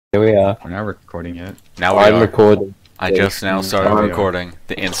Here we are. We're not recording yet. Now we I'm are. recording. I just now started we are. recording.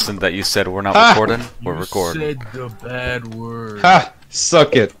 The instant that you said we're not recording, we're recording. You said the bad word. Ha!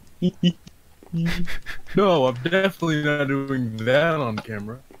 Suck it! No, I'm definitely not doing that on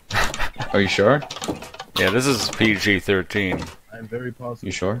camera. Are you sure? Yeah, this is PG-13. I'm very positive.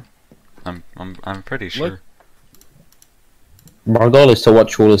 You sure? I'm pretty sure. My goal is to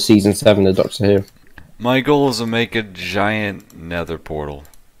watch all of season 7 of Doctor Who. My goal is to make a giant nether portal.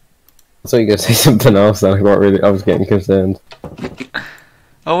 I thought you were going to say something else, and I was getting concerned.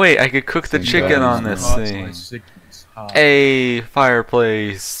 Oh wait, I could cook the chicken on this thing. A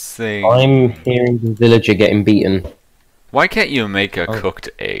fireplace thing. I'm hearing the villager getting beaten. Why can't you make a cooked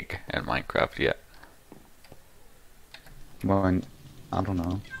egg in Minecraft yet? Well, I don't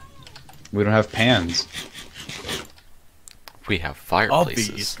know. We don't have pans. We have fireplaces.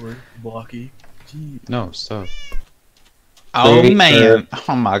 Obviously, Blocky. Gee. No, stop. Oh man!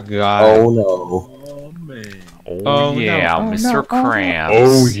 Oh my god! Oh no. Oh man. Oh yeah, no. Mr. Krabs.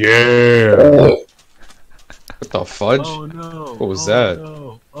 Oh yeah! What the fudge? Oh no. What was that?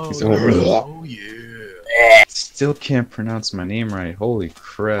 No. Oh, He's no. like, Oh yeah. Still can't pronounce my name right. Holy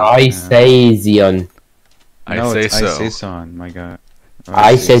crap! I man. say Zion. I No, say it's so. I say son. My god.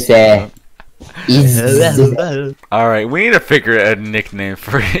 I say say. Alright, we need to figure a nickname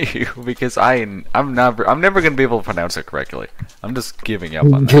for you because I'm never gonna be able to pronounce it correctly. I'm just giving up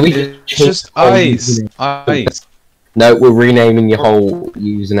on Can that. we It's just ice. Ice. No, we're renaming your whole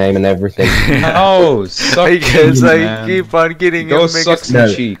username and everything. No, suck Because you, I man. keep on getting Go it suck mixed. some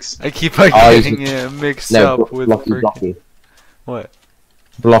No. cheeks. I keep on I- getting it mixed No, up with Blocky. what?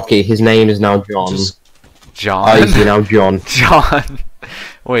 Blocky, his name is now John. Just John. Isaac now John. John.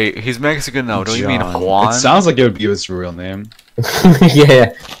 Wait, he's Mexican now. Don't you mean John. Juan? It sounds like it would be his real name.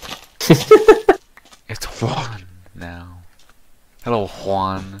 Yeah. It's Juan now. Hello,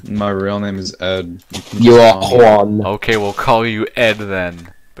 Juan. My real name is Ed. can You just are call me- Juan. Okay, we'll call you Ed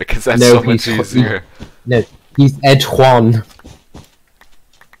then, because that's No, so much he's- easier. No, he's Ed Juan.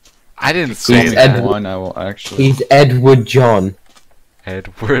 I didn't Call say me that. Juan, I will actually. He's Edward John.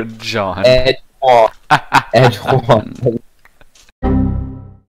 Edward John. Ed Juan. Ed Juan.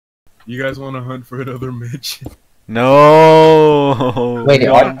 You guys want to hunt for another Mitch? No. Wait,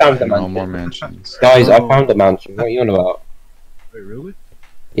 I found a No mansion. more mentions. Guys, I found a mansion. What are you on about? Wait, really?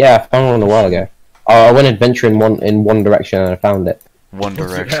 Yeah, I found one a while ago. I went adventuring in one direction and I found it. One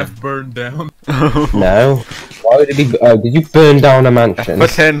Was it Direction. half burned down? No. Why would it be? Did you burn down a mansion?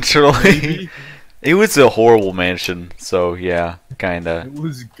 Potentially. Maybe. It was a horrible mansion, so yeah, kinda. It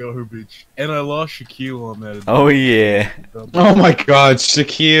was garbage. And I lost Shaquille on that. Oh yeah. Oh my god,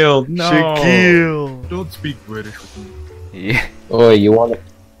 Shaquille! No! Shaquille. Don't speak British with me. Yeah. Oi, you want it?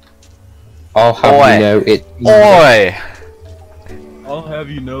 I'll have Oi. you know it. Oi. I'll have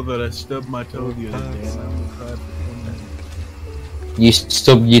you know that I stubbed my toe the other day and I only cried for 1 minute. You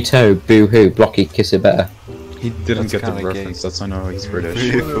stub your toe, boo hoo, Blocky, kiss it better. He didn't That's get the kinda gay. reference, that's how I know he's British.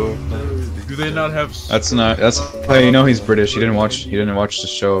 Do they not have? That's how you know he's British. He didn't watch the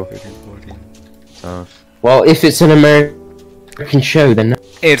show. So, Well, if it's an American show, then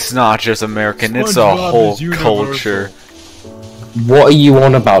It's not just American, it's a SpongeBob whole is universal. culture. what are you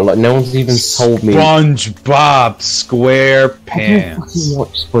on about? Like, no one's even told me. SpongeBob I don't fucking SquarePants.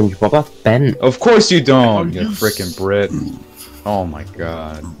 watch SpongeBob, that's bent. Of course you don't, you you frickin' Brit. Oh my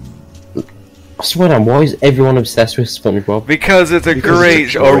god. I swear down, why is everyone obsessed with SpongeBob? Because it's a Because great,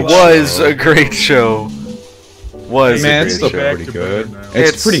 it's a or great was show. a great show. Was Man, a it's great still show. pretty good. now.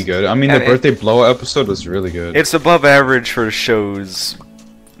 It's pretty good. I mean, the and it- birthday blow episode was really good. It's above average for shows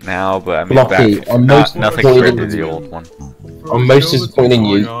now, but I mean, Blocky, back, I'm not, most nothing disappointed compared to in the you. old one. For I'm a most show that's disappointed in been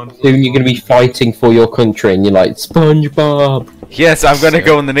you. going on for Soon you're gonna be fighting for your country and you're like, SpongeBob! Yes, I'm gonna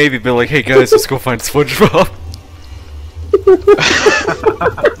go in the Navy, be like, hey guys, let's go find SpongeBob.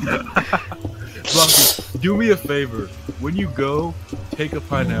 Blocky, do me a favor. When you go, take a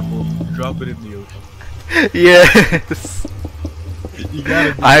pineapple, drop it in the ocean. Yes. You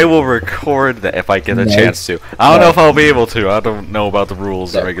gotta do I will record that if I get a No. chance to. I don't No. know if I'll be able to. I don't know about the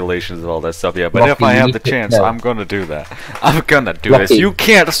rules and No. regulations and all that stuff yet. But Rocky, if I you have need the to- chance, no. I'm gonna do that. I'm gonna do Rocky, this. You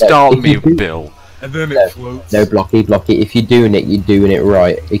can't stop if me, you do- Bill. And then No. it floats. No, Blocky. If you're doing it, you're doing it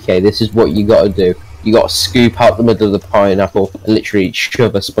right. Okay, this is what you gotta do. You gotta scoop out the middle of the pineapple and literally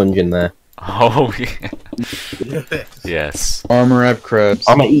shove a sponge in there. Oh yeah. Yes. Yes. Armor up crabs.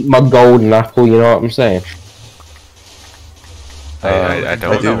 I'm gonna eat my golden apple, you know what I'm saying? I don't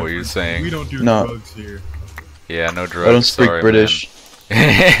I know do. what you're saying. We don't do No. drugs here. Yeah, no drugs. I don't speak sorry, British.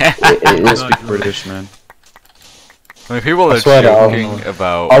 Man. I It's- speak British, man. I mean, people I are swear to God. joking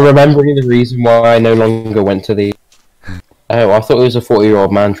about. I'm remembering the reason why I no longer went to the Oh, I thought it was a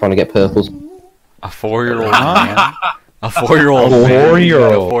 40-year-old man trying to get purples. A 4-year-old man? A 4-year-old man?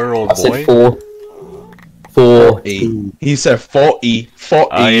 4-year-old. A 4-year-old I said boy? 40. He said 40.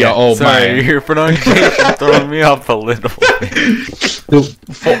 40-year-old Sorry, man. your pronunciation throwing me off a little bit.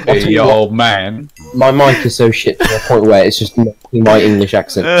 40-year-old man. My mic is so shit to the point where it's just making my English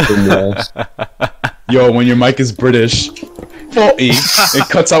accent even worse. Yo, when your mic is British, 40, it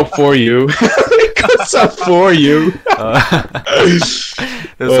cuts out for you. It cuts out for you.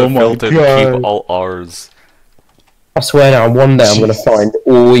 There's a filter to keep all R's. I swear now, one day I'm gonna find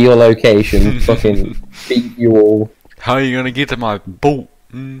all your locations, fucking beat you all. How are you gonna get to my boat?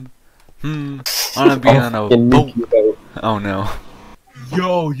 I'm gonna be on a Fucking boat. nuke your boat. Oh no.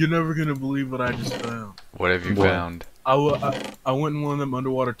 Yo, you're never gonna believe what I just found. What have you What? found? I went in one of them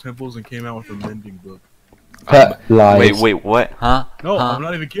underwater temples and came out with a mending book. Lies. Wait, what? Huh? No, Huh? I'm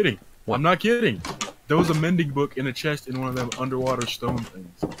not even kidding. What? I'm not kidding. There was a mending book in a chest in one of them underwater stone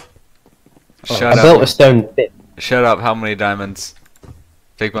things. Shut I built up. a stone pit. Shut up. How many diamonds?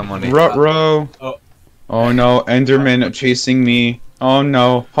 Take my money. Ruh-roh. Oh no, Enderman chasing me. Oh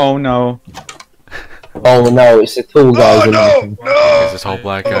no, oh no. Oh no, it's the tall guys. Oh no, in Because this whole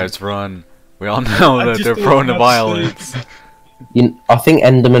black guys run. We all know I that just they're don't prone to have violence. I think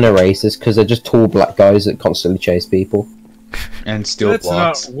Endermen are racist because they're just tall black guys that constantly chase people. And steal That's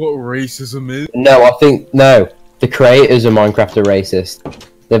blocks. not what racism is. No, I think no. The creators of Minecraft are racist.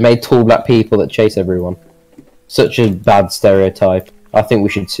 They've made tall black people that chase everyone. Such a bad stereotype. I think we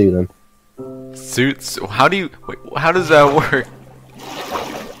should sue them. Suits? How do you... Wait, how does that work?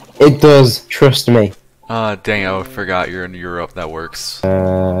 It does. Trust me. Ah, dang, I forgot you're in Europe. That works.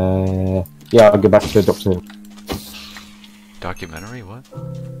 Yeah, I'll go back to the doctor. Documentary? What?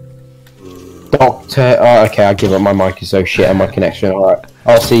 Doctor. Oh, okay. I give up. My mic is so shit and my connection. All right.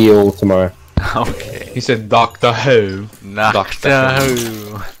 I'll see you all tomorrow. Okay. He said Doctor Who. Doctor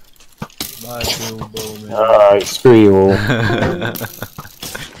Who. Bye, Bilbo, man. Alright, screw you all.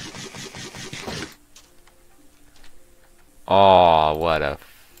 Oh,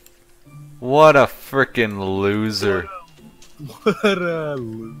 what a freaking loser. What a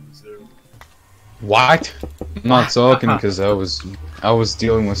loser. What? I'm not talking because I was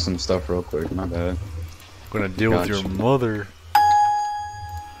dealing with some stuff real quick. My bad. Gonna deal with your mother.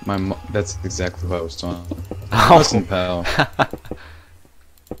 That's exactly what I was talking. Oh. Listen, pal.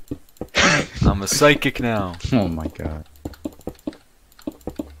 I'm a psychic now. Oh my god.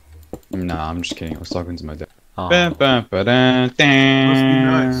 Nah, I'm just kidding. I was talking to my dad. Oh. Must be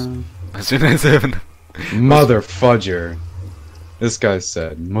nice. As soon as heaven. Mother fudger. This guy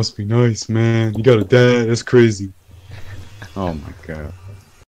said, "Must be nice, man. You got a dad. That's crazy." Oh my god.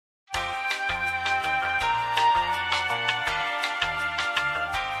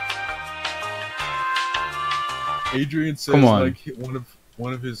 Adrian says Come on. like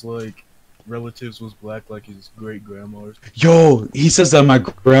one of his like relatives was black, like his great grandmother. Yo, he says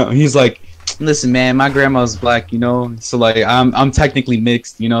that he's like, listen, man, my grandma's black, you know, so like I'm technically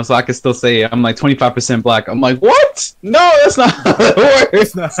mixed, you know, so I can still say I'm like 25% black. I'm like, what? No, that's not how that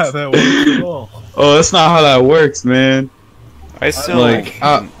works. That's not how that works at all. Oh, that's not how that works, man. I still Like,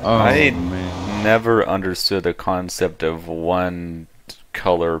 oh I man. never understood the concept of one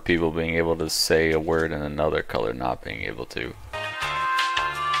color people being able to say a word and another color not being able to.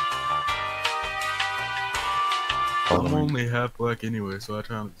 I'm only half black anyway, so I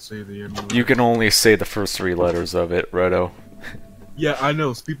try not to say the N word. You can only say the first 3 letters of it, Redo. Yeah, I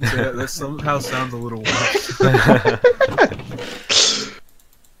know. People say that. That somehow sounds a little wild.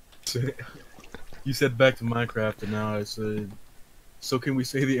 You said back to Minecraft, and now I said, so can we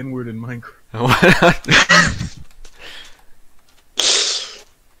say the N word in Minecraft?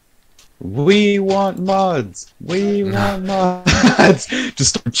 We want mods. We want mods.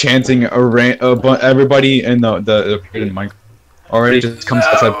 Just start chanting everybody in the in Minecraft already just comes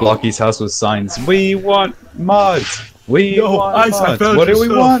outside Blocky's house with signs. We want mods. We want Ice, I mods. found What your do we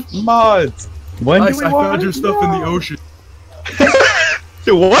stuff. want? Mods. When Ice, do we I want found your stuff in the ocean.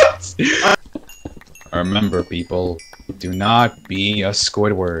 What? Remember, people, do not be a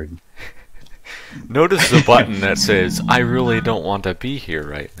Squidward. Notice the button that says, I really don't want to be here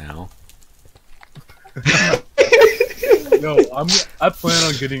right now. No, I plan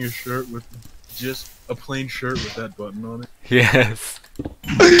on getting a shirt with just a plain shirt with that button on it. Yes.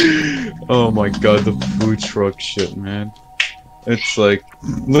 Oh my god, the food truck shit, man. It's like,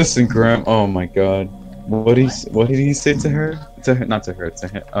 listen, Graham. Oh my god, what did he say to her? Not to her, to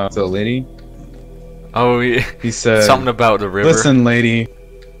him, to the lady. Oh, He said something about the river. Listen, lady.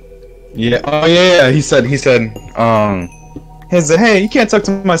 Yeah. Oh yeah. He said, hey, you can't talk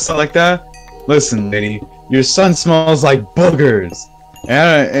to my son like that. Listen, lady. Your son smells like boogers.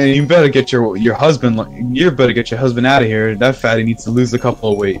 And you better get your husband. You better get your husband out of here. That fatty needs to lose a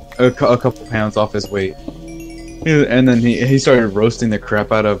couple pounds off his weight. And then he started roasting the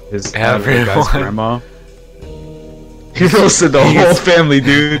crap out of his guy's grandma. He roasted the whole family,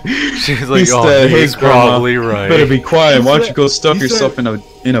 dude. She's like, oh, he's probably right. Better be quiet. Why don't you go stuff yourself in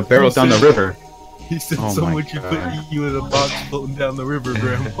a barrel down the river? He said, someone should put you in a box floating down the river,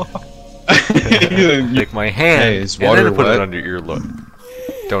 Grandma. Take my hand is water and then put wet? it under your look.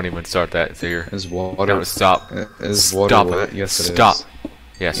 Don't even start that here. Is water? No, stop. Is water Stop wet? it. Yes, it is. Stop.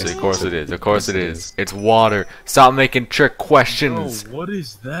 Yes, of course it is. Of course it is. It's water. Stop making trick questions. Oh, what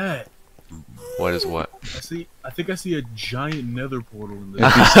is that? What is what? I think I see a giant nether portal in there.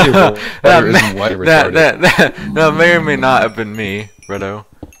 If you say water isn't wet, that may or may not have been me, Redo.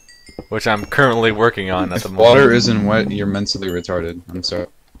 Which I'm currently working on at the moment. Water isn't wet, you're mentally retarded. I'm sorry.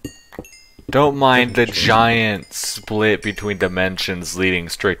 Don't mind the giant split between dimensions leading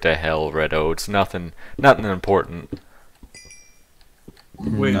straight to hell, Redo. It's nothing important.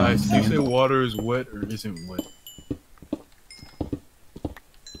 Wait, did you say water is wet or isn't wet?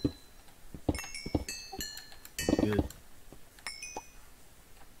 Good.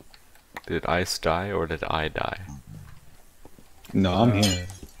 Did Ice die or did I die? No, I'm here.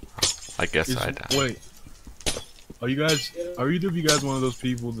 I guess I died. Wait. Are either of you guys one of those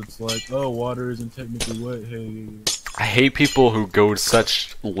people that's like, oh, water isn't technically wet, hey. I hate people who go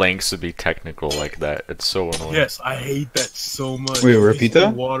such lengths to be technical like that. It's so annoying. Yes, I hate that so much. Wait, repeat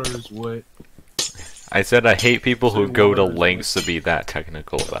that? Water is wet. I said I hate people who go to lengths to be that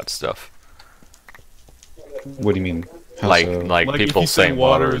technical about stuff. What do you mean? Like Like people if you say saying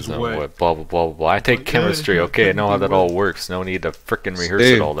water water is is wet. wet, blah blah blah blah blah. I take chemistry, okay, I know how that all works. No need to frickin' rehearse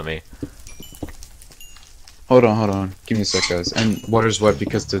it all to me. Hold on. Give me a sec, guys. And water's wet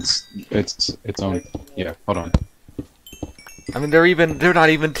because it's its own. Yeah, hold on. I mean, they're not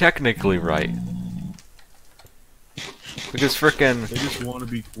even technically right. Because frickin' They just want to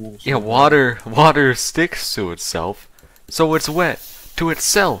be cool. yeah, water sticks to itself, so it's wet to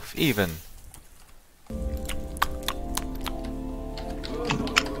itself even.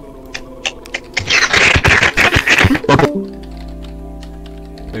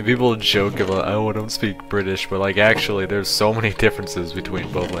 I mean, people joke about, oh, I don't speak British, but like actually there's so many differences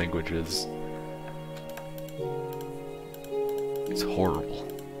between both languages. It's horrible.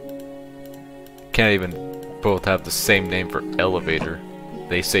 Can't even both have the same name for elevator.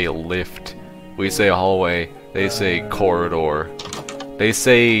 They say lift. We say hallway. They say corridor. They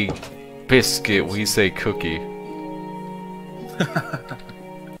say biscuit. We say cookie.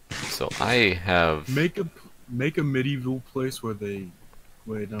 So I have... Make a medieval place where they...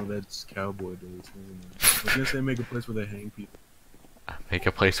 Wait, no, that's cowboy days. I was gonna say make a place where they hang people. Make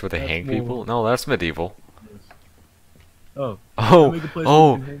a place where they hang more- people? No, that's medieval. Yes. Oh. Oh, Make a place where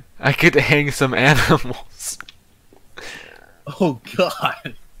oh, you can hang- I could hang some animals. Oh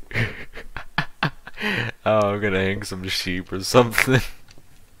God. Oh, I'm gonna hang some sheep or something.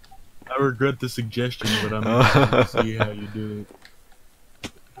 I regret the suggestion, but I'm gonna see how you do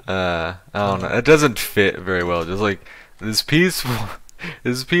it. I don't know. It doesn't fit very well. Just like this peaceful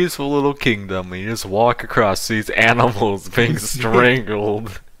little kingdom. And you just walk across these animals being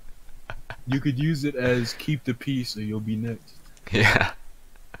strangled. You could use it as keep the peace, or you'll be next. Yeah.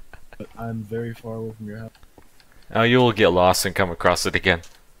 But I'm very far away from your house. Oh, you'll get lost and come across it again.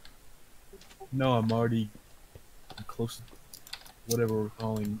 No, I'm already close to whatever we're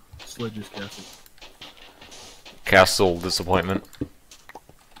calling Sledge's Castle. Castle disappointment.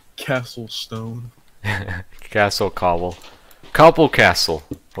 Castle Stone. Castle cobble. Cobble castle.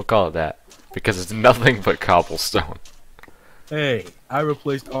 We'll call it that. Because it's nothing but cobblestone. Hey, I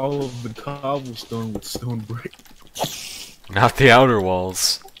replaced all of the cobblestone with stone brick. Not the outer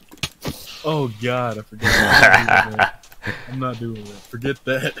walls. Oh God, I forgot. I'm not doing that. Forget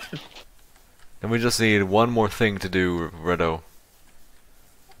that. And we just need one more thing to do, Redo.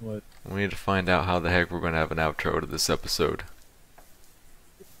 What? We need to find out how the heck we're going to have an outro to this episode.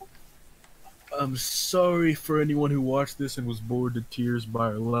 I'm sorry for anyone who watched this and was bored to tears by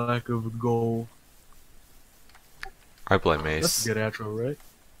our lack of a goal. I blame That's Ace. a good outro, right?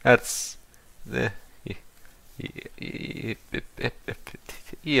 That's...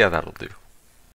 yeah, that'll do.